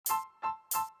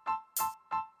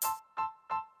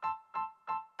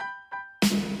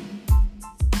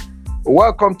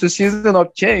Welcome to Season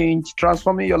of Change,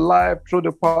 transforming your life through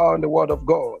the power and the Word of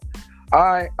God.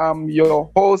 I am your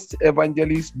host,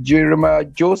 Evangelist Jeremiah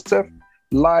Joseph,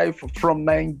 live from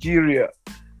Nigeria.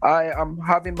 I am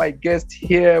having my guest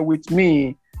here with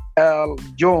me, L.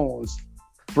 Jones,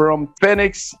 from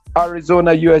Phoenix,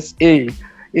 Arizona, USA.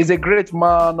 He's a great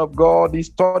man of God. He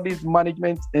studied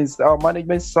management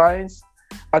science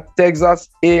at Texas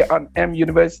A&M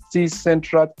University,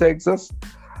 Central Texas,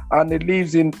 and he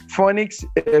lives in Phoenix,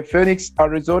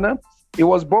 Arizona. He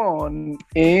was born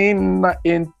in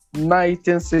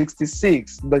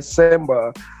 1966,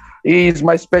 December. He is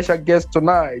my special guest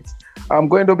tonight. I'm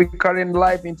going to be carrying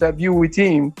live interview with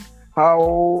him,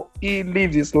 how he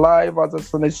lives his life as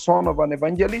a son of an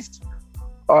evangelist,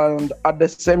 and at the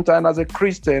same time as a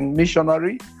Christian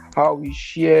missionary, how he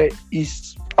share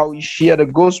the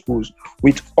gospels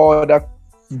with other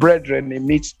brethren he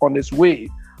meets on his way,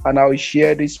 and how he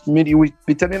shared his he will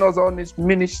be telling us on his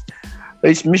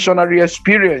missionary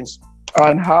experience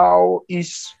and how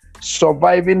he's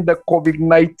surviving the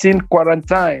COVID-19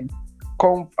 quarantine,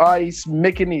 how he's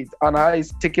making it, and how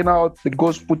he's taking out the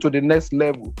gospel to the next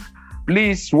level.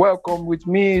 Please welcome with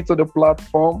me to the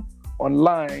platform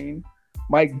online,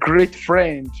 my great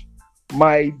friend,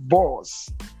 my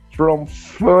boss from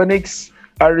Phoenix,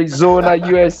 Arizona,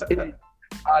 USA,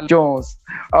 Al Jones.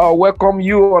 Welcome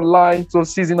you online to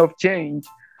Season of Change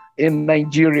in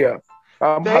Nigeria.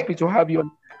 I'm happy to have you.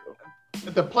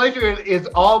 The pleasure is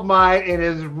all mine. It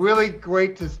is really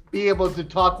great to be able to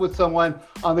talk with someone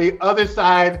on the other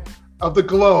side of the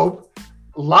globe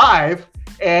live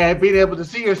and being able to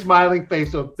see your smiling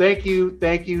face. So thank you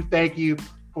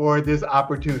for this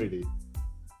opportunity.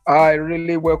 I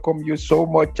really welcome you so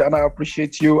much and I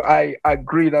appreciate you. I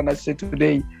agreed and I said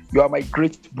today, you are my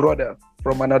great brother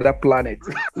from another planet.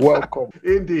 Welcome.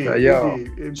 Indeed,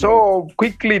 indeed. So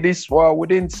quickly,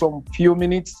 within some few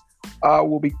minutes, I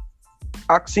will be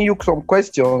asking you some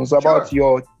questions about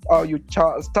how you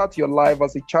start your life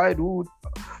as your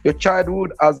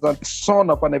childhood as a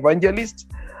son of an evangelist,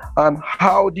 and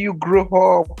how do you grow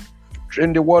up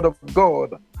in the Word of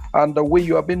God and the way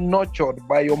you have been nurtured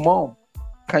by your mom.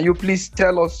 Can you please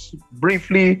tell us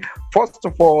briefly, first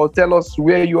of all, tell us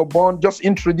where you were born, just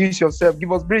introduce yourself,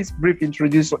 give us brief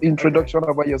introduction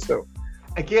about yourself.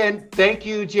 Again, thank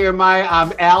you, Jeremiah.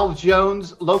 I'm Al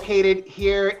Jones, located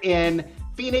here in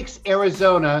Phoenix,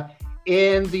 Arizona,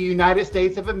 in the United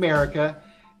States of America.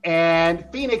 And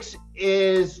Phoenix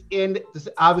is in,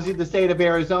 obviously, the state of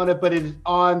Arizona, but it is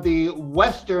on the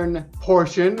western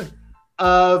portion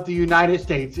of the United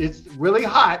States. It's really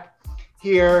hot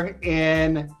here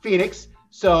in Phoenix.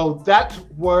 So that's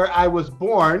where I was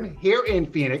born, here in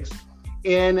Phoenix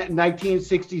in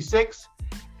 1966.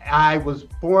 I was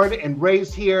born and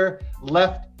raised here,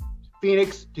 left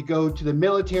Phoenix to go to the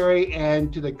military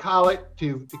and to college,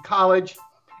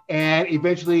 and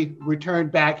eventually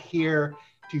returned back here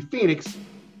to Phoenix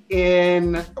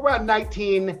in around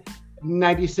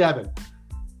 1997.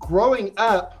 Growing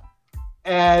up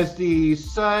as the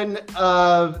son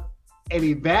of an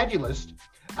evangelist,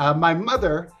 my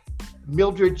mother,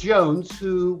 Mildred Jones,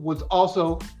 who was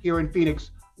also here in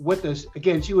Phoenix with us,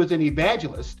 again, she was an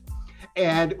evangelist.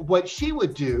 And what she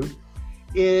would do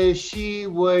is she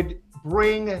would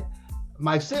bring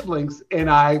my siblings and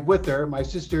I with her, my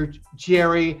sister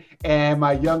Jerry and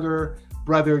my younger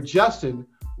brother Justin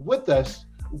with us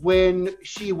when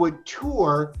she would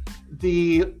tour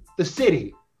the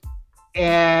city.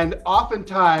 And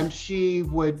oftentimes she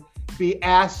would be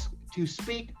asked to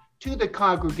speak to the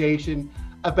congregation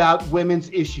about women's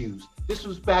issues. This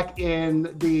was back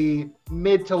in the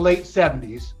mid to late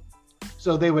 70s.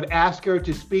 So they would ask her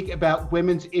to speak about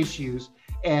women's issues.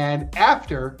 And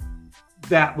after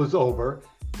that was over,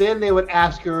 then they would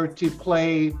ask her to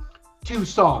play two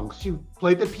songs. She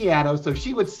played the piano, so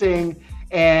she would sing,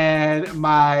 and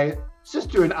my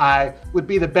sister and I would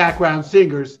be the background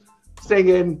singers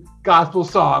singing gospel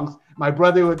songs. My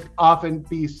brother would often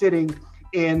be sitting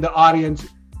in the audience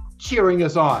cheering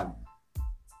us on.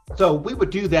 So we would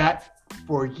do that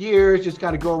for years, just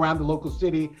kind of go around the local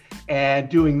city and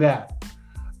doing that.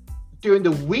 During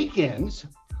the weekends,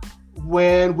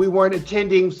 when we weren't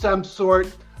attending some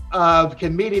sort of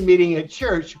committee meeting at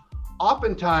church,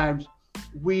 oftentimes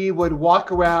we would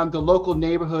walk around the local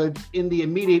neighborhoods in the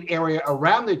immediate area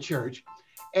around the church,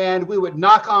 and we would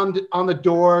knock on the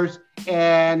doors,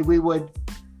 and we would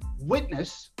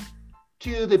witness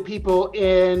to the people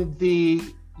in the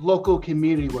local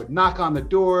community. We would knock on the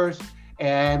doors,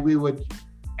 and we would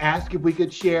ask if we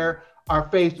could share our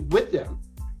faith with them.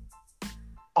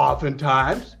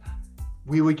 Oftentimes,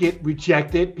 we would get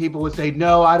rejected. People would say,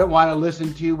 no, I don't want to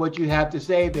listen to what you have to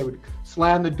say. They would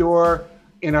slam the door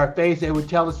in our face. They would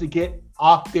tell us to get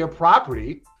off their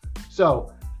property.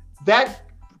 So that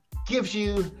gives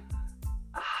you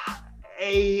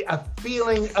a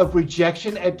feeling of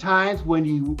rejection at times when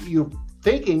you're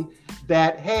thinking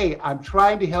that, hey, I'm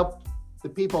trying to help the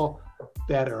people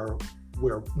that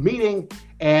we're meeting,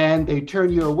 and they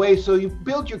turn you away. So you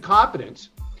build your confidence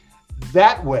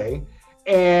that way.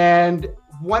 And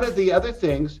one of the other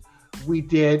things we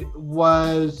did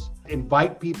was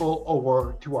invite people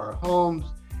over to our homes,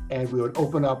 and we would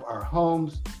open up our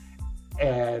homes.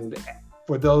 And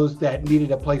for those that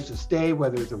needed a place to stay,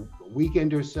 whether it's a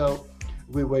weekend or so,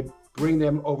 we would bring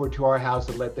them over to our house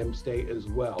and let them stay as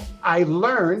well. I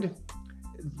learned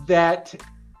that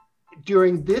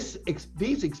during these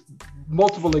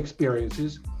multiple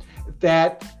experiences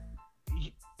that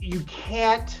you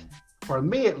can't, for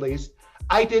me at least,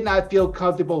 I did not feel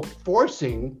comfortable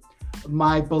forcing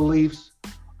my beliefs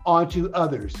onto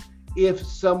others. If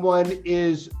someone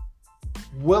is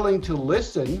willing to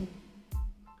listen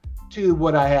to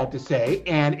what I had to say,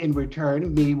 and in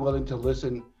return, me willing to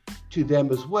listen to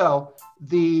them as well,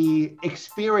 the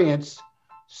experience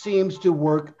seems to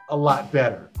work a lot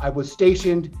better. I was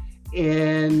stationed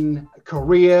in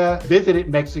Korea, visited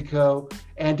Mexico,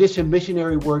 and did some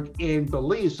missionary work in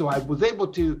Belize. So I was able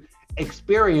to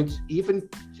experience, even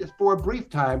just for a brief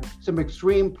time, some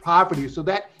extreme poverty. So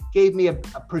that gave me a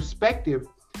perspective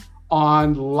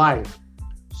on life.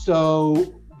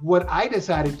 So what I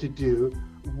decided to do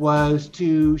was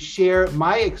to share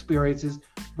my experiences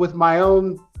with my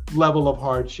own level of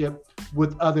hardship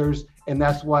with others. And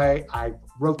that's why I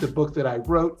wrote the book that I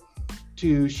wrote,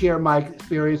 to share my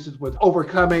experiences with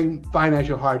overcoming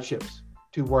financial hardships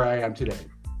to where I am today.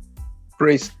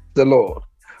 Praise the Lord.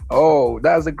 Oh,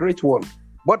 that's a great one.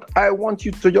 But I want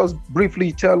you to just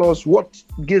briefly tell us what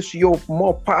gives you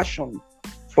more passion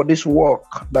for this work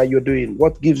that you're doing.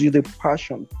 What gives you the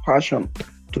passion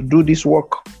to do this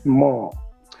work more?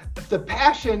 The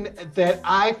passion that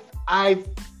I've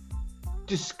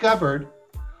discovered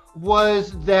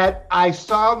was that I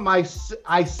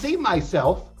see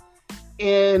myself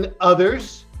in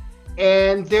others,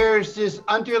 and there's this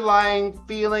underlying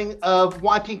feeling of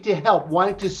wanting to help,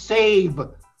 wanting to save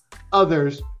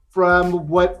others from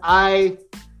what I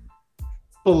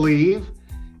believe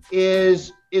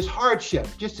is hardship.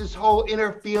 Just this whole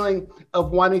inner feeling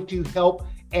of wanting to help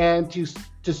and to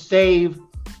save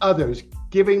others,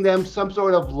 giving them some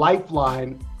sort of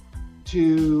lifeline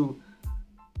to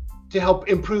help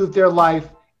improve their life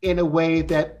in a way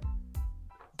that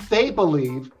they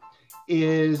believe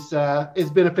is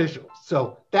beneficial.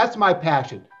 So that's my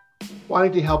passion,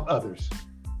 wanting to help others.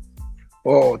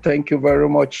 Oh, thank you very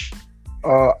much,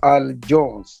 Al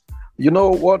Jones. You know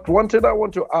what? One thing I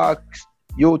want to ask,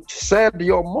 you said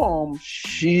your mom,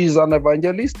 she's an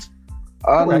evangelist,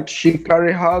 and Correct. She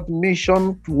carry out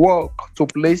mission work to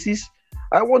places.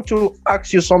 I want to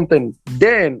ask you something.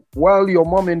 Then, while your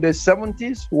mom in the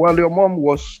 70s, while your mom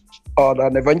was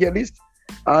an evangelist,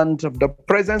 and the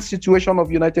present situation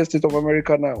of United States of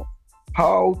America now,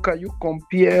 how can you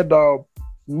compare the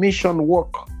mission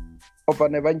work of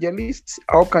an evangelist?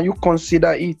 How can you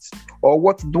consider it? Or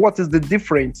what is the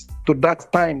difference to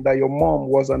that time that your mom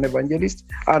was an evangelist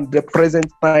and the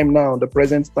present time now, the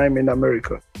present time in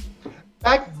America?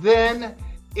 Back then,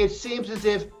 it seems as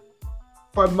if,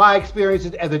 from my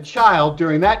experiences as a child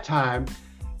during that time,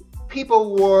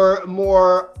 people were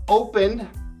more open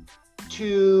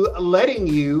to letting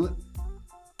you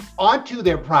onto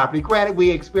their property. Granted, we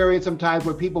experienced some times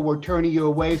where people were turning you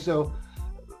away, so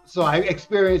I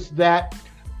experienced that.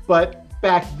 But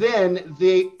back then,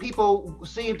 the people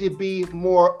seemed to be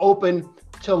more open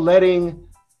to letting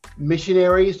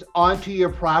missionaries onto your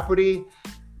property.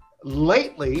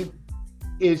 Lately,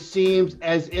 it seems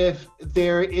as if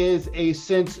there is a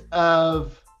sense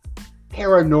of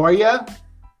paranoia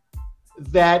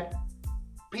that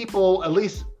people, at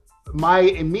least my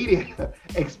immediate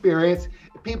experience,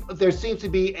 there seems to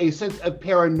be a sense of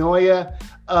paranoia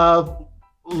of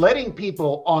letting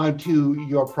people onto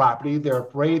your property. They're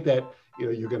afraid that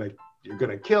you're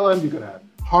gonna kill them, you're gonna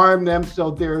harm them.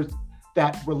 So there's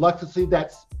that reluctance,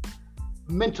 that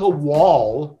mental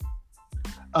wall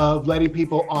of letting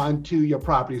people onto your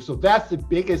property. So that's the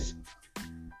biggest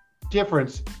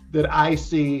difference that I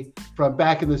see from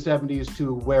back in the 70s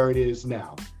to where it is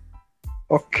now.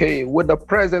 Okay, with the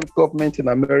present government in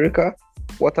America,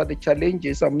 what are the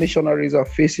challenges that missionaries are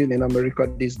facing in America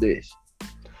these days?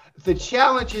 The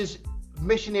challenges,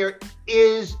 missionary,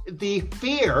 is the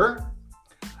fear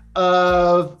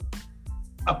of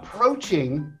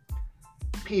approaching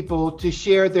people to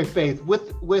share their faith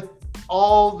with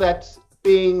all that's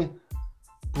being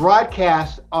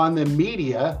broadcast on the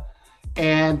media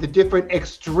and the different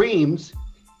extremes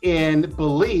in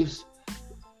beliefs.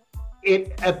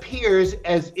 It appears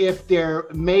as if there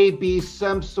may be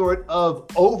some sort of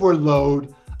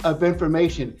overload of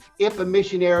information. If a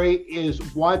missionary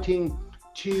is wanting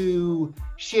to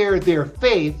share their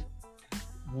faith,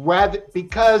 rather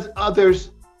because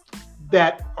others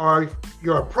that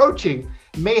you're approaching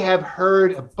may have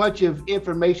heard a bunch of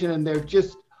information and they're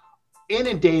just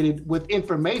inundated with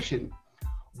information,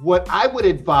 what I would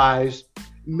advise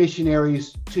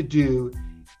missionaries to do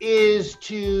is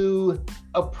to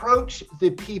approach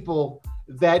the people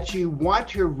that you want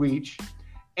to reach,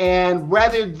 and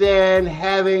rather than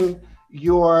having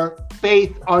your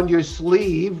faith on your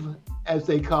sleeve, as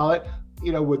they call it,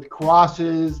 with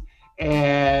crosses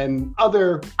and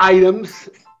other items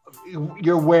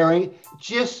you're wearing,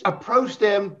 just approach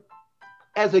them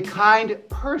as a kind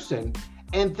person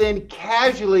and then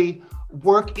casually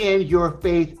work in your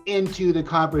faith into the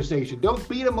conversation. Don't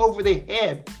beat them over the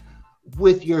head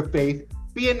with your faith.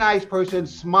 Be a nice person,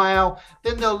 smile.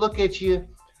 Then they'll look at you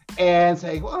and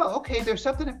say, well, okay, there's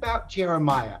something about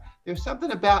Jeremiah. There's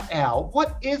something about Al.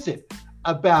 What is it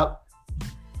about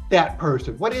that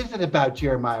person? What is it about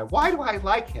Jeremiah? Why do I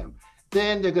like him?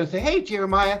 Then they're going to say, hey,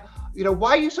 Jeremiah,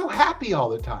 why are you so happy all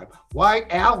the time? Why,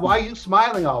 Al, why are you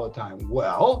smiling all the time?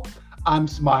 Well, I'm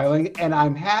smiling and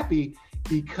I'm happy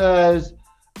because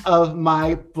of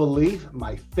my belief,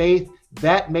 my faith.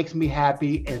 That makes me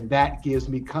happy and that gives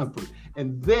me comfort.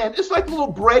 And then it's like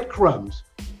little breadcrumbs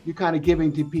you're kind of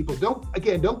giving to people. Don't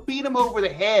beat them over the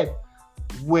head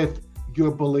with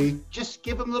your belief. Just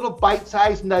give them little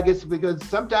bite-sized nuggets, because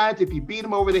sometimes if you beat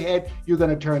them over the head, you're going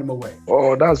to turn them away.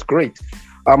 Oh, that's great.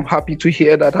 I'm happy to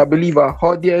hear that. I believe our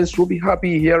audience will be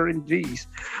happy hearing this.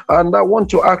 And I want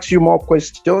to ask you more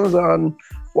questions. And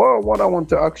what I want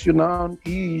to ask you now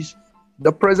is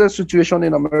the present situation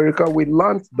in America. We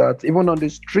learned that even on the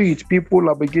street, people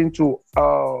are beginning to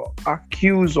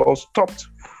accuse or stop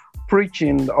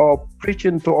preaching to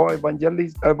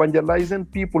evangelizing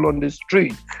people on the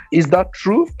street. Is that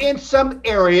true? In some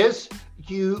areas,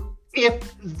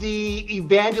 if the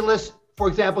evangelist, for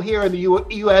example, here in the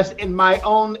U.S., in my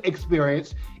own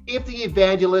experience, if the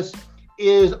evangelist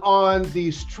is on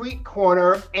the street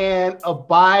corner and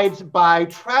abides by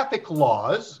traffic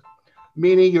laws,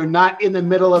 meaning you're not in the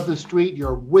middle of the street,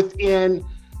 you're within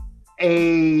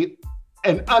an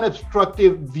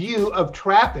unobstructed view of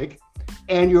traffic,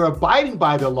 and you're abiding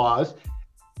by the laws,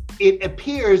 it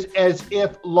appears as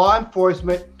if law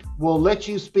enforcement will let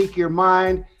you speak your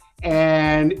mind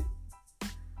and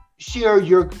share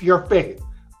your faith.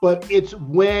 But it's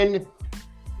when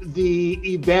the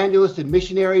evangelists and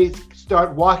missionaries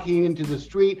start walking into the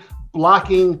street,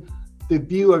 blocking the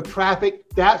view of traffic,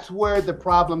 that's where the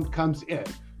problem comes in.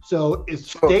 So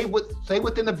stay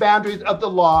within the boundaries of the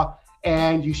law,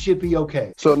 and you should be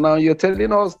okay. So now you're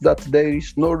telling us that there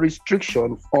is no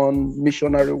restriction on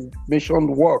mission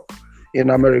work in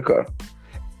America.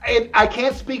 And I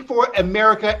can't speak for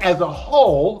America as a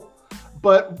whole,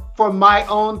 but from my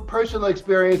own personal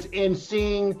experience in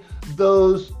seeing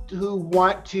those who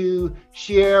want to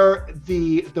share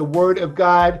the word of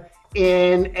God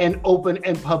in an open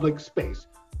and public space.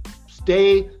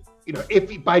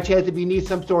 If by chance, if you need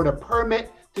some sort of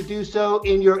permit to do so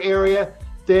in your area,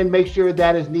 then make sure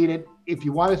that is needed. If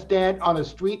you want to stand on a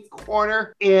street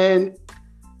corner in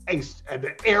an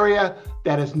area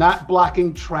that is not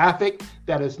blocking traffic,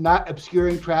 that is not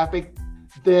obscuring traffic,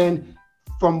 then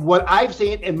from what I've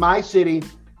seen in my city,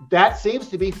 that seems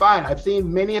to be fine. I've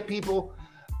seen many people,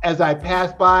 as I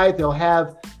pass by, they'll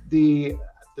have the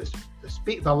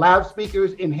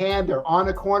loudspeakers in hand. They're on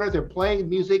a corner, they're playing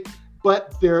music,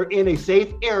 but they're in a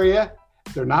safe area.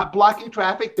 They're not blocking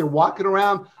traffic. They're walking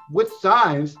around with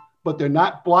signs, but they're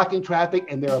not blocking traffic,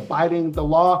 and they're abiding the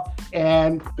law,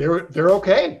 and they're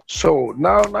okay. So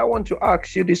now I want to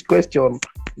ask you this question.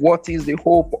 What is the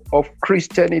hope of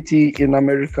Christianity in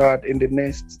America in the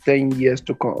next 10 years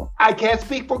to come? I can't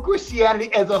speak for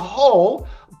Christianity as a whole,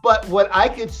 but what I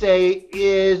could say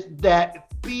is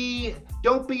that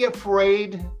don't be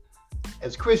afraid.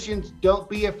 As Christians, don't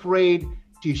be afraid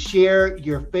to share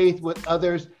your faith with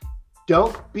others.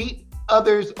 Don't beat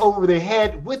others over the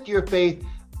head with your faith,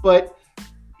 but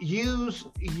use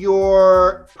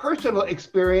your personal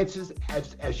experiences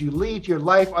as you lead your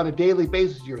life on a daily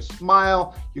basis, your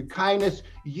smile, your kindness,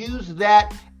 use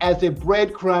that as a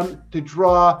breadcrumb to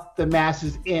draw the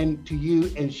masses in to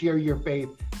you and share your faith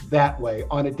that way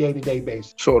on a day-to-day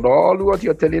basis. So all what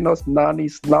you're telling us now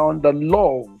is now the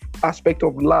love aspect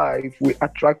of life will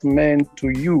attract men to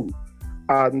you,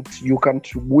 and you can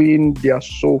win their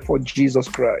soul for Jesus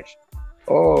Christ.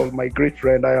 Oh, my great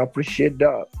friend, I appreciate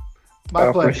that.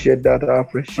 My pleasure. Appreciate that. I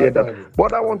appreciate My that. pleasure.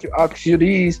 But I want to ask you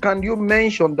this. Can you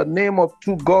mention the name of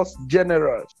two God's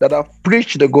generals that have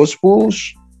preached the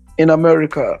Gospels in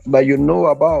America that you know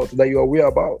about, that you're aware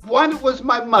about? One was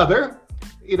my mother.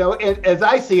 And as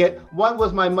I see it, one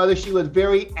was my mother. She was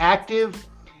very active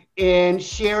in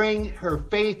sharing her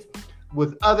faith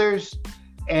with others.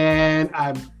 And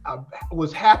I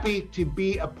was happy to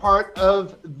be a part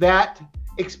of that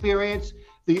experience.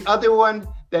 The other one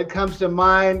that comes to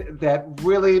mind that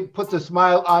really puts a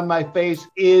smile on my face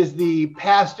is the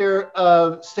pastor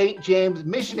of St. James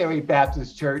Missionary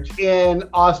Baptist Church in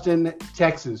Austin,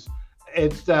 Texas.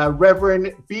 It's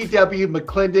Reverend B.W.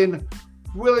 McClendon.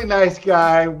 Really nice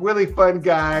guy, really fun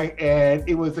guy, and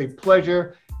it was a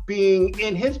pleasure being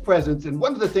in his presence. And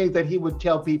one of the things that he would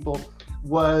tell people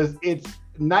was, it's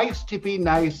nice to be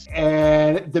nice,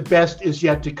 and the best is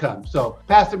yet to come. So,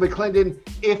 Pastor McClendon,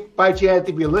 if by chance,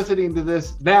 if you're listening to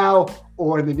this now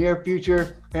or in the near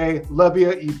future, hey, love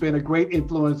you. You've been a great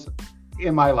influence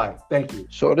in my life. Thank you.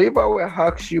 So, if I were to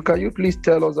ask you, can you please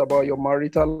tell us about your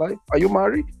marital life? Are you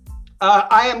married?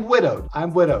 I am widowed.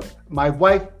 My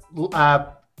wife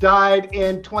died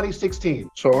in 2016.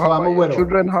 So how I'm a about widow. your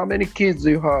children? How many kids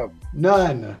do you have?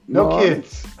 None. No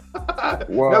kids.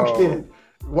 Wow. No kids.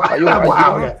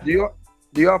 Wow. Do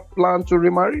you have plan to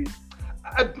remarry?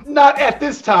 Not at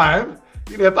this time.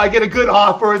 If I get a good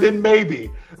offer, then maybe.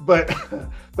 But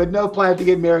no plan to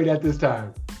get married at this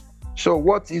time. So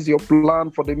what is your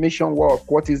plan for the mission work?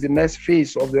 What is the next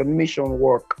phase of the mission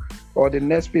work, or the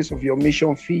next phase of your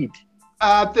mission feed?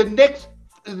 The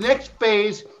next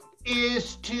phase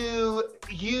is to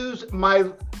use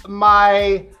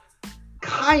my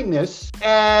kindness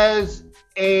as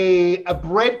a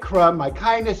breadcrumb, my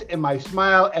kindness and my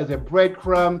smile as a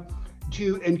breadcrumb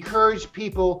to encourage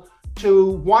people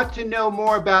to want to know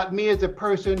more about me as a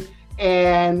person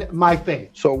and my faith.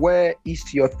 So where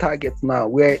is your target now?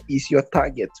 Where is your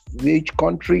target? Which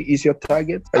country is your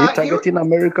target? Are you targeting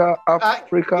America,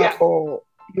 Africa, or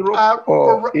Europe,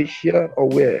 or Asia, or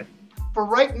where? For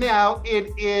right now,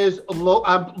 it is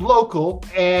local.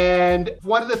 And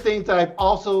one of the things that I've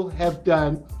also have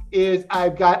done is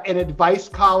I've got an advice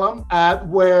column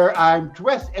where I'm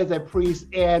dressed as a priest.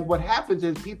 And what happens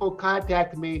is people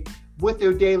contact me with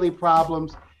their daily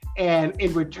problems. And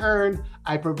in return,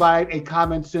 I provide a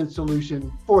common sense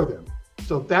solution for them.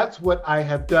 So that's what I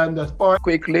have done thus far.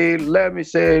 Quickly, let me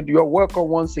say you're welcome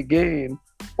once again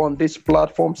on this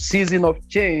platform, Season of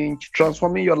Change,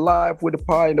 transforming your life with the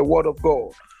power and the word of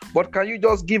God. But can you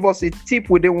just give us a tip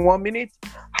within 1 minute?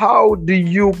 How do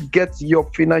you get your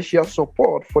financial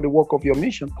support for the work of your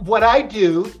mission? What I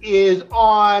do is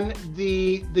on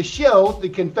the show, the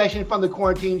Confession from the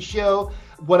Quarantine show,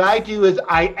 what I do is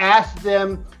I ask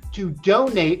them to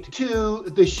donate to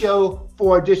the show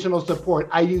for additional support.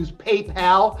 I use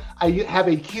PayPal. I have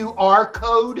a QR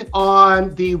code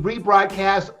on the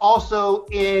rebroadcast, also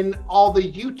in all the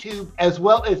YouTube as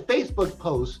well as Facebook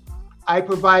posts. I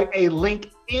provide a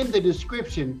link in the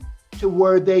description to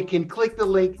where they can click the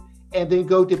link and then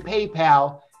go to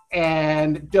PayPal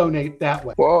and donate that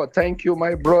way. Well, thank you,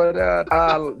 my brother,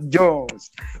 Al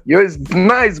Jones. It's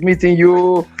nice meeting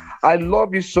you. I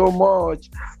love you so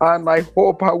much, and I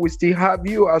hope I will still have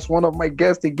you as one of my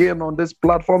guests again on this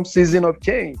platform, Season of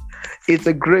Change. It's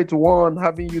a great one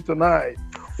having you tonight.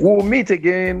 We'll meet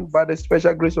again by the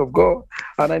special grace of God,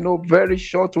 and I know very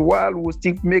short while we'll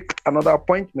still make another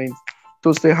appointment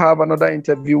to still have another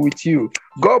interview with you.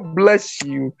 God bless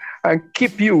you and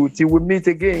keep you till we meet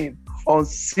again on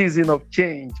Season of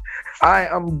Change. I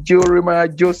am Jeremiah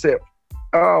Joseph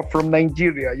from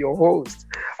Nigeria, your host.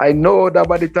 I know that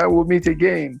by the time we meet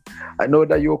again, I know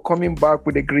that you're coming back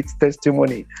with a great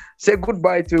testimony. Say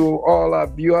goodbye to all our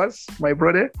viewers, my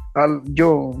brother, Al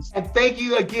Jones. And thank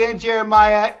you again,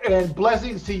 Jeremiah, and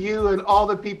blessings to you and all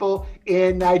the people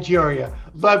in Nigeria.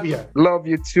 Love you. Love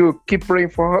you too. Keep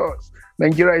praying for us.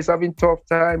 Nigeria is having tough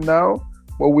time now,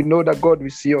 but we know that God will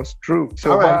see us through.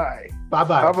 So all right. Bye.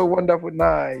 Bye-bye. Have a wonderful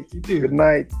night. You too. Good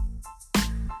night.